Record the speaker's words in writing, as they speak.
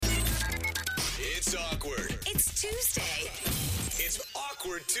It's awkward. It's Tuesday. It's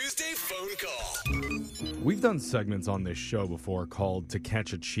Awkward Tuesday phone call. We've done segments on this show before called To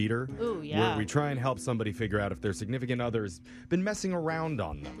Catch a Cheater. Ooh, yeah. Where we try and help somebody figure out if their significant other's been messing around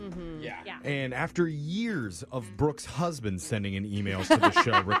on them. Mm-hmm. Yeah. And after years of Brooke's husband sending in emails to the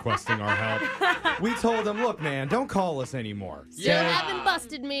show requesting our help, we told him, look, man, don't call us anymore. Still Okay? haven't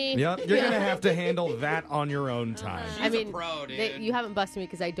busted me. Yep, you're going to have to handle that on your own time. I She's a mean, pro, dude. you haven't busted me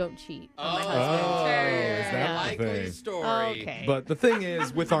because I don't cheat on my Oh, husband. is that the likely thing? story. Okay. But the thing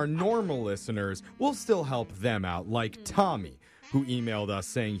is, with our normal listeners, we'll still help them out, like Tommy, who emailed us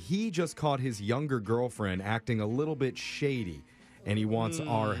saying he just caught his younger girlfriend acting a little bit shady, and he wants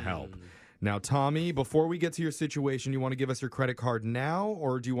our help. Now, Tommy, before we get to your situation, you want to give us your credit card now,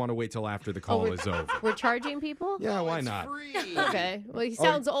 or do you want to wait till after the call is over? We're charging people? Yeah, why It's not? free. Okay. Well, he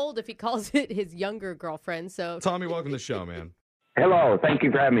sounds old if he calls it his younger girlfriend, so... Tommy, welcome to the show, man. Hello, thank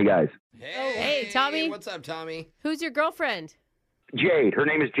you for having me, guys. Hey, Tommy. What's up, Tommy? Who's your girlfriend? Jade, her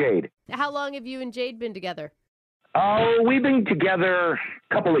name is Jade. How long have you and Jade been together? Oh, we've been together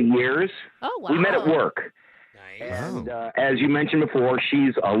a couple of years. Oh, wow. We met at work. Nice. And as you mentioned before,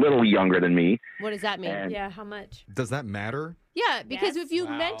 she's a little younger than me. What does that mean? And Yeah, how much? Does that matter? Yeah, because Yes. if you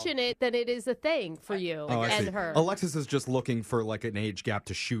Wow. mention it, then it is a thing for you Oh, I and see. her. Alexis is just looking for like an age gap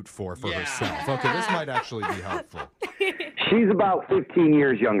to shoot for Yeah. herself. Okay, this might actually be helpful. She's about 15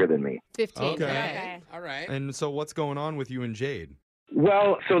 years younger than me. 15. Okay. Okay. All right. And so what's going on with you and Jade?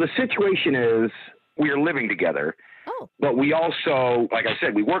 Well, so the situation is we are living together, Oh, but we also, like I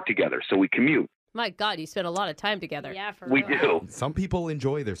said, we work together, so we commute. my God, you spend a lot of time together. Yeah, for We real. do. Some people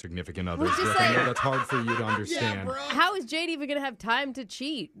enjoy their significant others. What'd you Brooke. I say? know that's hard for you to Yeah, understand. bro. How is Jade even going to have time to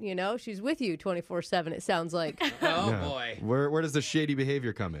cheat? You know, she's with you 24/7, it sounds like. Oh, Yeah. boy. Where does the shady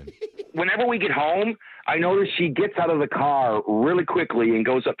behavior come in? Whenever we get home, I notice she gets out of the car really quickly and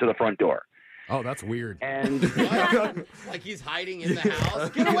goes up to the front door. Oh, that's weird. And What? Like he's hiding in the house?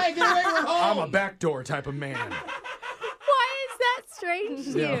 Get away, we're I'm home. a backdoor type of man. Why is that strange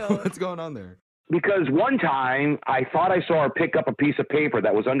to Yeah, you? what's going on there? because one time I thought I saw her pick up a piece of paper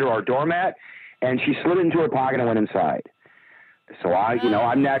that was under our doormat, and she slid it into her pocket and went inside. So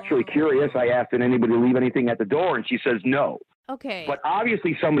I'm naturally curious. I asked, did anybody leave anything at the door? And she says no. Okay. But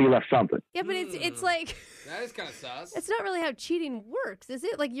obviously somebody left something. Yeah, but it's like, That is kind of sus. it's not really how cheating works, is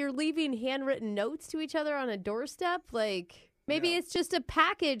it? Like you're leaving handwritten notes to each other on a doorstep? Like... Maybe it's just a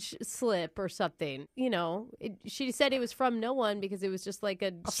package slip or something. You know, she said it was from no one because it was just like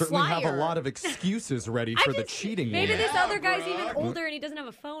a Certainly have a flyer. lot of excuses ready for the cheating Maybe woman. this other guy's bro. even older and he doesn't have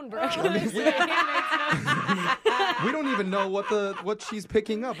a phone, bro. We don't even know what she's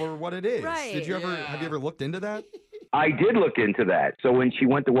picking up or what it is. Right. Did you ever Yeah. have you ever looked into that? I did look into that. So when she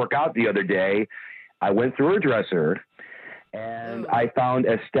went to work out the other day, I went through her dresser, and Ooh. I found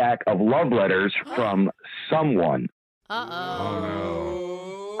a stack of love letters from someone.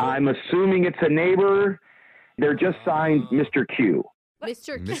 Uh-oh. I'm assuming it's a neighbor. They're just signed Mr. Q.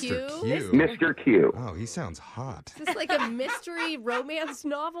 Mr. Mr. Q? Q. Mr. Q. Oh, he sounds hot. Is this like a mystery romance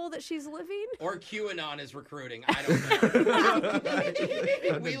novel that she's living? Or QAnon is recruiting. I don't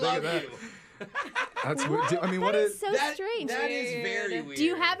know. We love you. That's weird. I mean, what That is is so strange. That is very weird. Do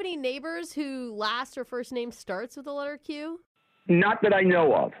you have any neighbors who last or first name starts with the letter Q? Not that I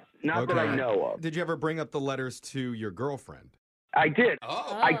know of. Not that I Okay. know of. Did you ever bring up the letters to your girlfriend? I did.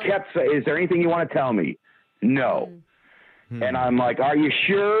 Oh. I kept saying, is there anything you want to tell me? No. And I'm like, are you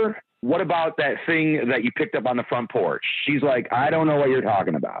sure? What about that thing that you picked up on the front porch? She's like, I don't know what you're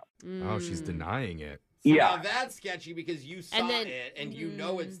talking about. Oh, she's denying it. Yeah. Now that's sketchy because you saw And then- it and you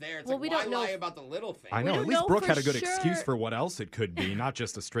know it's there. It's Well, like, we why don't know lie if- about the little thing? I know. don't At least know Brooke for had a good sure. excuse for what else it could be, not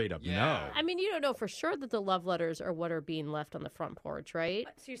just a straight up Yeah. no. I mean, you don't know for sure that the love letters are what are being left on the front porch, right?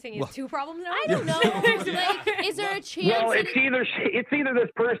 So you're saying you have two problems now? I don't know. Like, is there a chance? Well, that it's either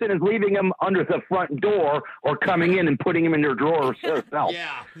this person is leaving them under the front door or coming in and putting them in their drawer herself.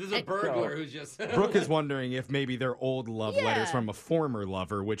 Yeah, this is a burglar who's just. Brooke is wondering if maybe they're old love letters Yeah. from a former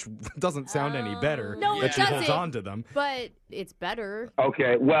lover, which doesn't sound any better No, that it she holds doesn't. on to them. but it's better.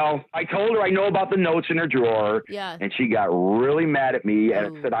 Okay, well, I told her I know about the notes in her drawer, Yeah. and she got really mad at me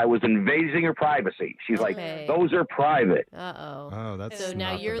and Ooh. said I was invading her privacy. She's Okay. like, those are private. Uh-oh. Oh, that's So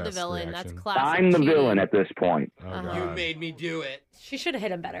now not you're the best villain. reaction. That's classic I'm the cheating. villain at this point. Oh, Uh-huh. You God. made me do it. She should have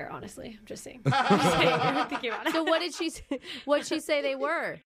hit him better, honestly. I'm just saying. I'm thinking about it. So what'd she say they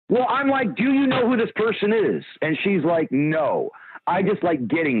were? Well, I'm like, do you know who this person is? And she's like, no. I just like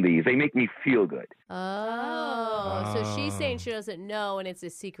getting these. They make me feel good. Oh, so she's Oh. saying she doesn't know and it's a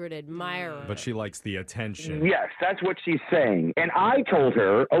secret admirer. But she likes the attention. Yes, that's what she's saying. And I told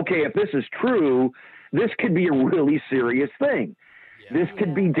her, okay, if this is true, this could be a really serious thing. this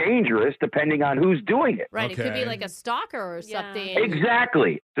could be dangerous depending on who's doing it. Right. It could be Okay. like a stalker or something.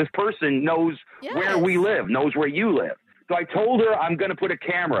 Exactly. This person knows where we live, knows where you live. So I told her I'm going to put a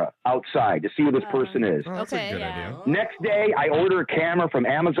camera outside to see who this person is. Oh, that's Okay. a good Yeah. idea. Next day, I order a camera from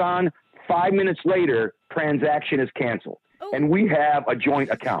Amazon. 5 minutes later, transaction is canceled. And we have a joint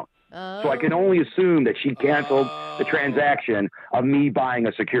account. So I can only assume that she canceled the transaction of me buying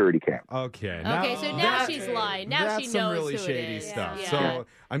a security camera. Okay. Okay, so now she's lying. Now that's she some knows really who shady it is. stuff. Yeah. So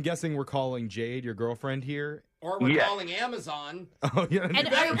I'm guessing we're calling Jade, your girlfriend here. Or we're Yes. calling Amazon. Oh, yeah. And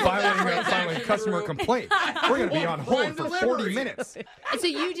filing a customer complaint. We're going to be on hold for 40 minutes. So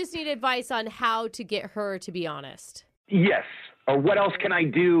you just need advice on how to get her to be honest. Yes. Or what else can I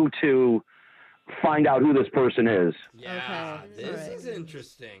do to find out who this person is? Yeah, Okay, this alright. is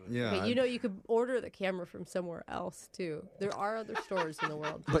interesting. Yeah. Okay, you know you could order the camera from somewhere else too. There are other stores in the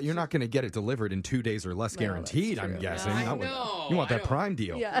world. But you're not going to get it delivered in 2 days or less Well, guaranteed, that's I'm true. guessing. I That would- know, you want I that know. Prime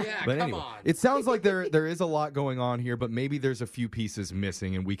deal. Yeah. Yeah, But come anyway, on. it sounds like there is a lot going on here, but maybe there's a few pieces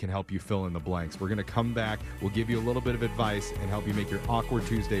missing and we can help you fill in the blanks. We're going to come back. We'll give you a little bit of advice and help you make your awkward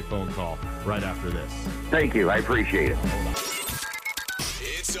Tuesday phone call right after this. Thank you. I appreciate it.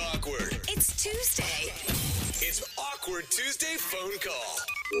 It's awkward. It's Tuesday. It's Awkward Tuesday phone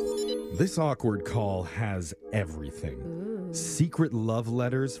call. This awkward call has everything. Secret love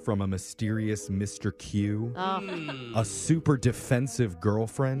letters from a mysterious Mr. Q, a super defensive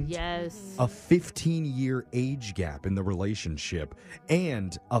girlfriend, Yes. a 15-year age gap in the relationship,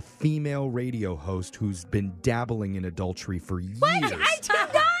 and a female radio host who's been dabbling in adultery for years.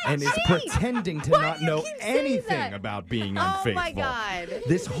 And is pretending to not know anything about being unfaithful. Oh my God.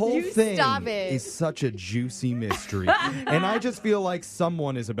 This whole You thing stop it. is such a juicy mystery. And I just feel like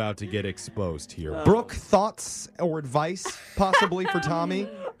someone is about to get exposed here. Brooke, thoughts or advice possibly for Tommy?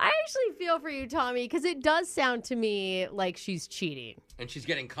 I actually feel for you, Tommy, because it does sound to me like she's cheating. And she's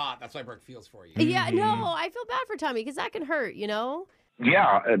getting caught. That's why Brooke feels for you. Yeah, no, I feel bad for Tommy because that can hurt, you know?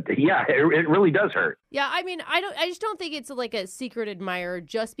 Yeah. It really does hurt. Yeah, I mean, I just don't think it's like a secret admirer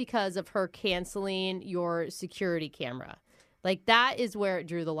just because of her canceling your security camera. Like that is where it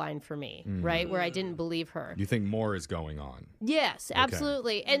drew the line for me, right? Where I didn't believe her. You think more is going on? Yes,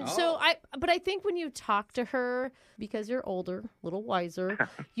 absolutely. And so but I think when you talk to her, because you're older, a little wiser,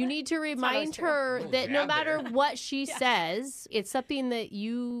 you need to remind her Little that no jab matter there. what she says, it's something that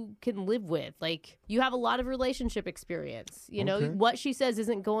you can live with. Like you have a lot of relationship experience. You know, Okay. what she says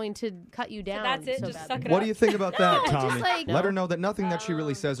isn't going to cut you down. That's it. so Just badly. suck it What up. do you think about that, No, just Tommy? like- Let her know that nothing that she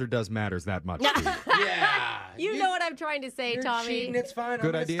really says or does matters that much. to you. Yeah. You know what I'm trying to say, You're Tommy. cheating, it's fine. Good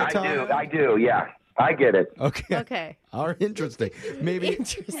I'm gonna idea, stick Tom. with I do. Yeah. I get it. Okay. Okay. All right, interesting. Maybe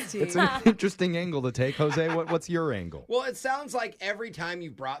Interesting. it's an interesting angle to take. Jose, what's your angle? Well, it sounds like every time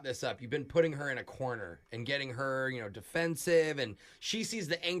you've brought this up, you've been putting her in a corner and getting her, defensive, and she sees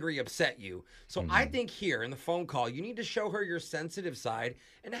the angry upset you. So I think here in the phone call, you need to show her your sensitive side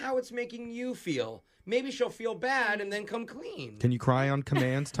and how it's making you feel. Maybe she'll feel bad and then come clean. Can you cry on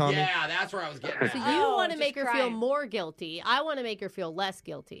commands, Tommy? Yeah, that's where I was getting So at. you Oh, want to just make her cry. feel more guilty. I want to make her feel less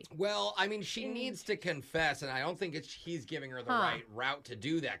guilty. Well, I mean, she needs to confess, and I don't think he's giving her the Huh. right route to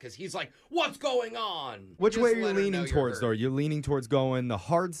do that because he's like, "What's going on?" Which Just way are you let her know leaning you're towards, hurt. though? Are you leaning towards going the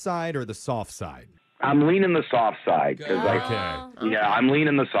hard side or the soft side? I'm leaning the soft side because Okay. I'm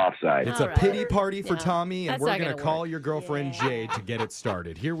leaning the soft side. It's All a right. pity party for Yeah. Tommy, and That's we're not going to gonna call work. your girlfriend Jade to get it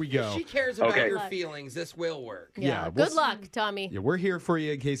started. Here we go. If she cares about Okay. your feelings, this will work. Yeah, we'll Good s- luck, Tommy. Yeah, we're here for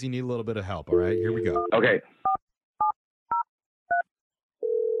you in case you need a little bit of help, all right? Here we go. Okay.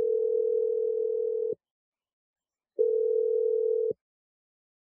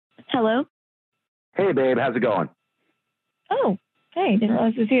 Hello. Hey, babe. How's it going? Oh, hey, didn't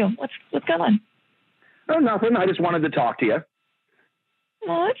realize it was you. What's going on? Oh, nothing. I just wanted to talk to you.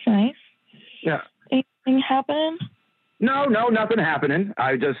 Oh, that's nice. Yeah. Anything happening? No, nothing happening.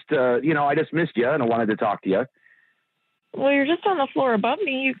 I just, I just missed you and I wanted to talk to you. Well, you're just on the floor above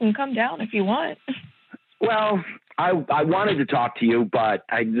me. You can come down if you want. Well, I wanted to talk to you, but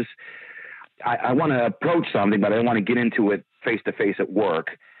I want to approach something, but I don't want to get into it face to face at work.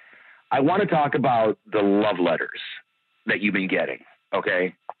 I want to talk about the love letters that you've been getting.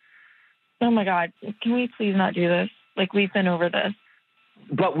 Okay. Oh my God, can we please not do this? Like we've been over this.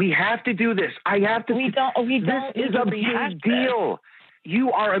 But we have to do this. I have to. We don't. This is a rehash big deal.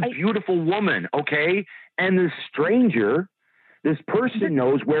 You are a beautiful woman, okay? And this stranger, this person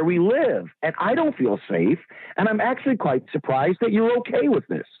knows where we live, and I don't feel safe. And I'm actually quite surprised that you're okay with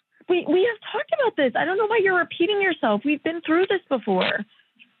this. We have talked about this. I don't know why you're repeating yourself. We've been through this before.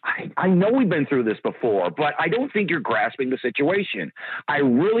 I know we've been through this before, but I don't think you're grasping the situation. I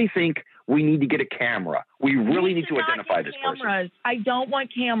really think we need to get a camera. We really need to not identify get this cameras. person. I don't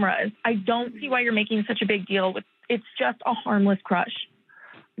want cameras. I don't see why you're making such a big deal with. It's just a harmless crush.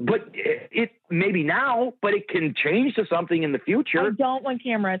 But it maybe now, but it can change to something in the future. I don't want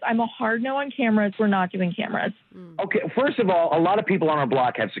cameras. I'm a hard no on cameras. We're not doing cameras. Okay, first of all, a lot of people on our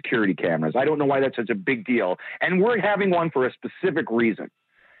block have security cameras. I don't know why that's such a big deal. And we're having one for a specific reason.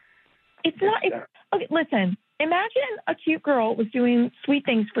 It's not. Okay, listen. Imagine a cute girl was doing sweet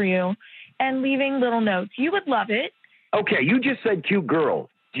things for you and leaving little notes. You would love it. Okay, you just said cute girl.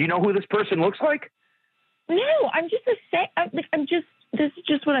 Do you know who this person looks like? No, I'm just This is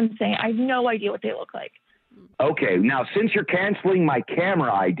just what I'm saying. I have no idea what they look like. Okay, now since you're canceling my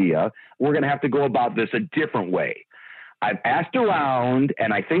camera idea, we're going to have to go about this a different way. I've asked around,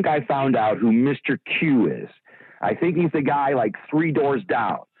 and I think I found out who Mr. Q is. I think he's the guy like 3 doors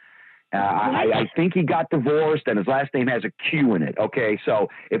down. I think he got divorced, and his last name has a Q in it. Okay, so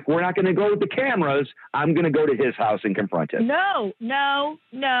if we're not going to go with the cameras, I'm going to go to his house and confront him. No.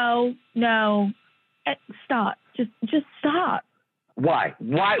 Stop. Just stop. Why?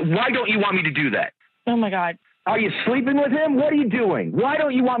 Why don't you want me to do that? Oh my God. Are you sleeping with him? What are you doing? Why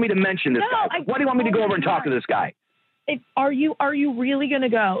don't you want me to mention this No, guy? Why do you want me to go over and talk to this guy? Are you really going to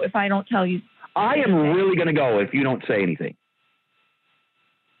go if I don't tell you? I am really going to go if you don't say anything.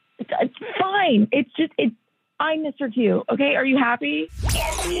 It's fine. I'm Mr. Q. Okay, are you happy?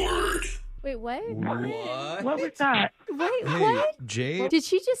 Awkward. Wait, what? What was that? Wait, Hey, what? Jade? Did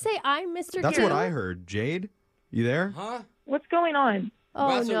she just say I'm Mr. That's Q? what I heard. Jade? You there? Huh? What's going on?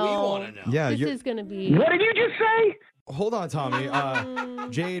 Oh, That's no. what we want to know. Yeah, This you're... is going to be... What did you just say? Hold on, Tommy.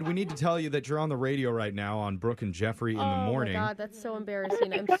 Jade, we need to tell you that you're on the radio right now on Brooke and Jeffrey in the morning. Oh, my God, that's so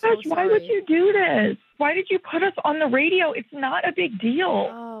embarrassing. I'm Gosh, so sorry. why would you do this? Why did you put us on the radio? It's not a big deal.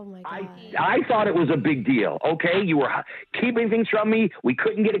 Oh, my God. I thought it was a big deal. Okay, you were keeping things from me. We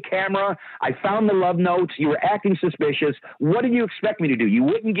couldn't get a camera. I found the love notes. You were acting suspicious. What did you expect me to do? You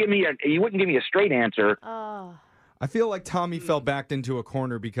wouldn't give me a straight answer. Oh. I feel like Tommy fell backed into a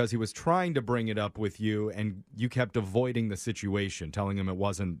corner because he was trying to bring it up with you and you kept avoiding the situation, telling him it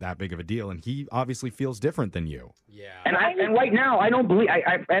wasn't that big of a deal. And he obviously feels different than you. Yeah. And right now, I don't believe.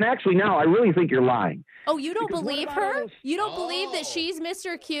 And actually, now I really think you're lying. Oh, you don't Because what believe about her? all those- You don't believe that she's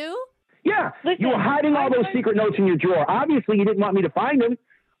Mr. Q? Yeah, Listen, you were hiding all those secret notes in your drawer. Obviously, you didn't want me to find them.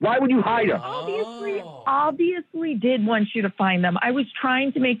 Why would you hide them? Obviously did want you to find them. I was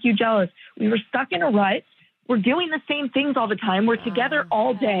trying to make you jealous. We were stuck in a rut. We're doing the same things all the time. We're together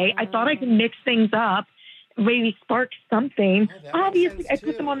all day. I thought I could mix things up, maybe spark something. Oh, that makes Obviously, I sense,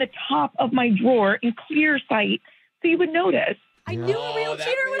 put them too. on the top of my drawer in clear sight so you would notice. I knew a real that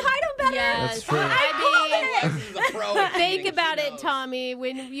cheater would makes- hide them better. Yes. That's true. Alexis is a pro at Think cheating, about she it, knows. Tommy.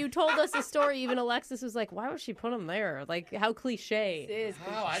 When you told us the story, even Alexis was like, why would she put them there? Like, how cliche. It is.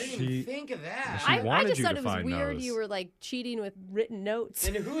 Wow, I didn't She- even think of that. She I wanted just you thought to it was find weird those. you were like cheating with written notes.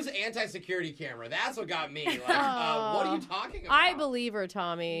 And who's anti-security camera? That's what got me. Like, what are you talking about? I believe her,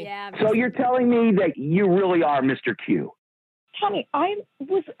 Tommy. Yeah. So you're telling me that you really are Mr. Q? Tommy, I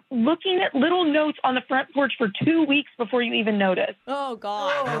was looking at little notes on the front porch for 2 weeks before you even noticed. Oh,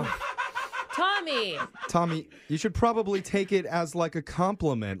 God. Tommy. Tommy, you should probably take it as like a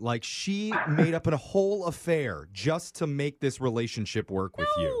compliment. Like she made up a whole affair just to make this relationship work with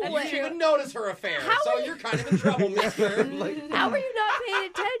you. And you didn't even notice her affair, so you're kind of in trouble, mister. How are you not paying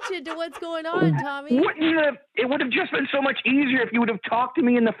attention to what's going on, Tommy? It would have just been so much easier if you would have talked to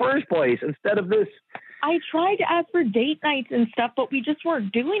me in the first place instead of this. I tried to ask for date nights and stuff, but we just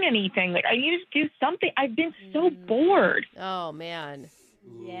weren't doing anything. Like, I needed to do something. I've been so bored. Oh, man.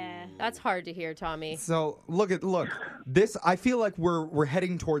 Yeah. That's hard to hear, Tommy. So look. This I feel like we're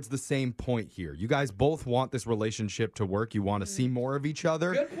heading towards the same point here. You guys both want this relationship to work. You want to see more of each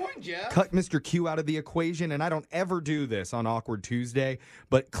other. Good point, Jeff. Cut Mr. Q out of the equation, and I don't ever do this on Awkward Tuesday,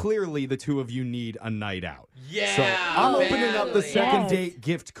 but clearly the two of you need a night out. Yeah. So I'm opening up the badly. second Yes. date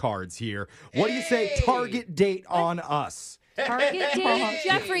gift cards here. What do you say? Hey. Target date on us. Target date?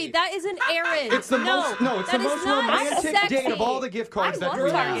 Jeffrey, that is an errand. It's the most that is most not romantic sexy. date of all the gift cards I that love we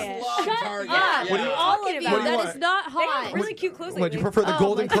Target. have. Love Shut Target. up. Yeah. All of you. What do you That want? is not They hot. have really cute clothes What, do you lately. prefer the Oh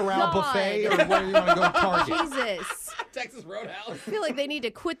Golden my Corral God. buffet, or what do you want to go to Target? Jesus. Texas Roadhouse. I feel like they need to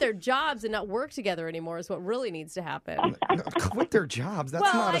quit their jobs and not work together anymore is what really needs to happen. No, quit their jobs. That's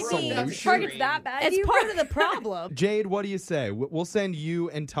Well, not a I mean, solution. Target's that bad. It's You- part of the problem. Jade, what do you say? We'll send you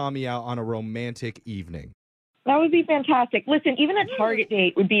and Tommy out on a romantic evening. That would be fantastic. Listen, even a Target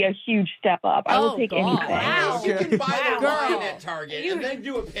date would be a huge step up. I will Oh, take God. anything. Wow. You can buy the Girl. wine at Target and then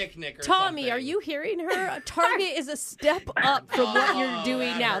do a picnic or Tommy, something. are you hearing her? Target is a step up from what you're doing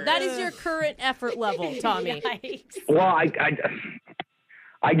that now. hurts. That is your current effort level, Tommy. Well,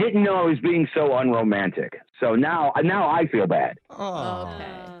 I didn't know I was being so unromantic. So now I feel bad. Oh. Okay.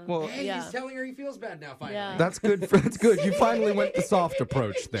 Well, Hey, Yeah. he's telling her he feels bad now, finally. Yeah. that's good. That's good. You finally went the soft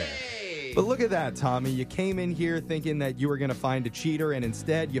approach there. Hey. But look at that, Tommy. You came in here thinking that you were going to find a cheater, and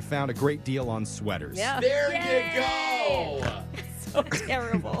instead you found a great deal on sweaters. Yeah. There you go. So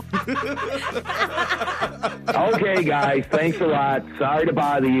terrible. Okay, guys, thanks a lot. Sorry to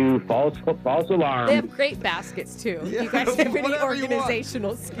bother you. False alarm. They have great baskets, too. Yeah, You guys have any whatever you want.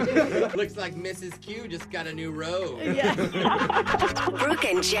 organizational skills. Looks like Mrs. Q just got a new robe. Yeah. Brooke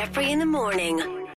and Jeffrey in the morning.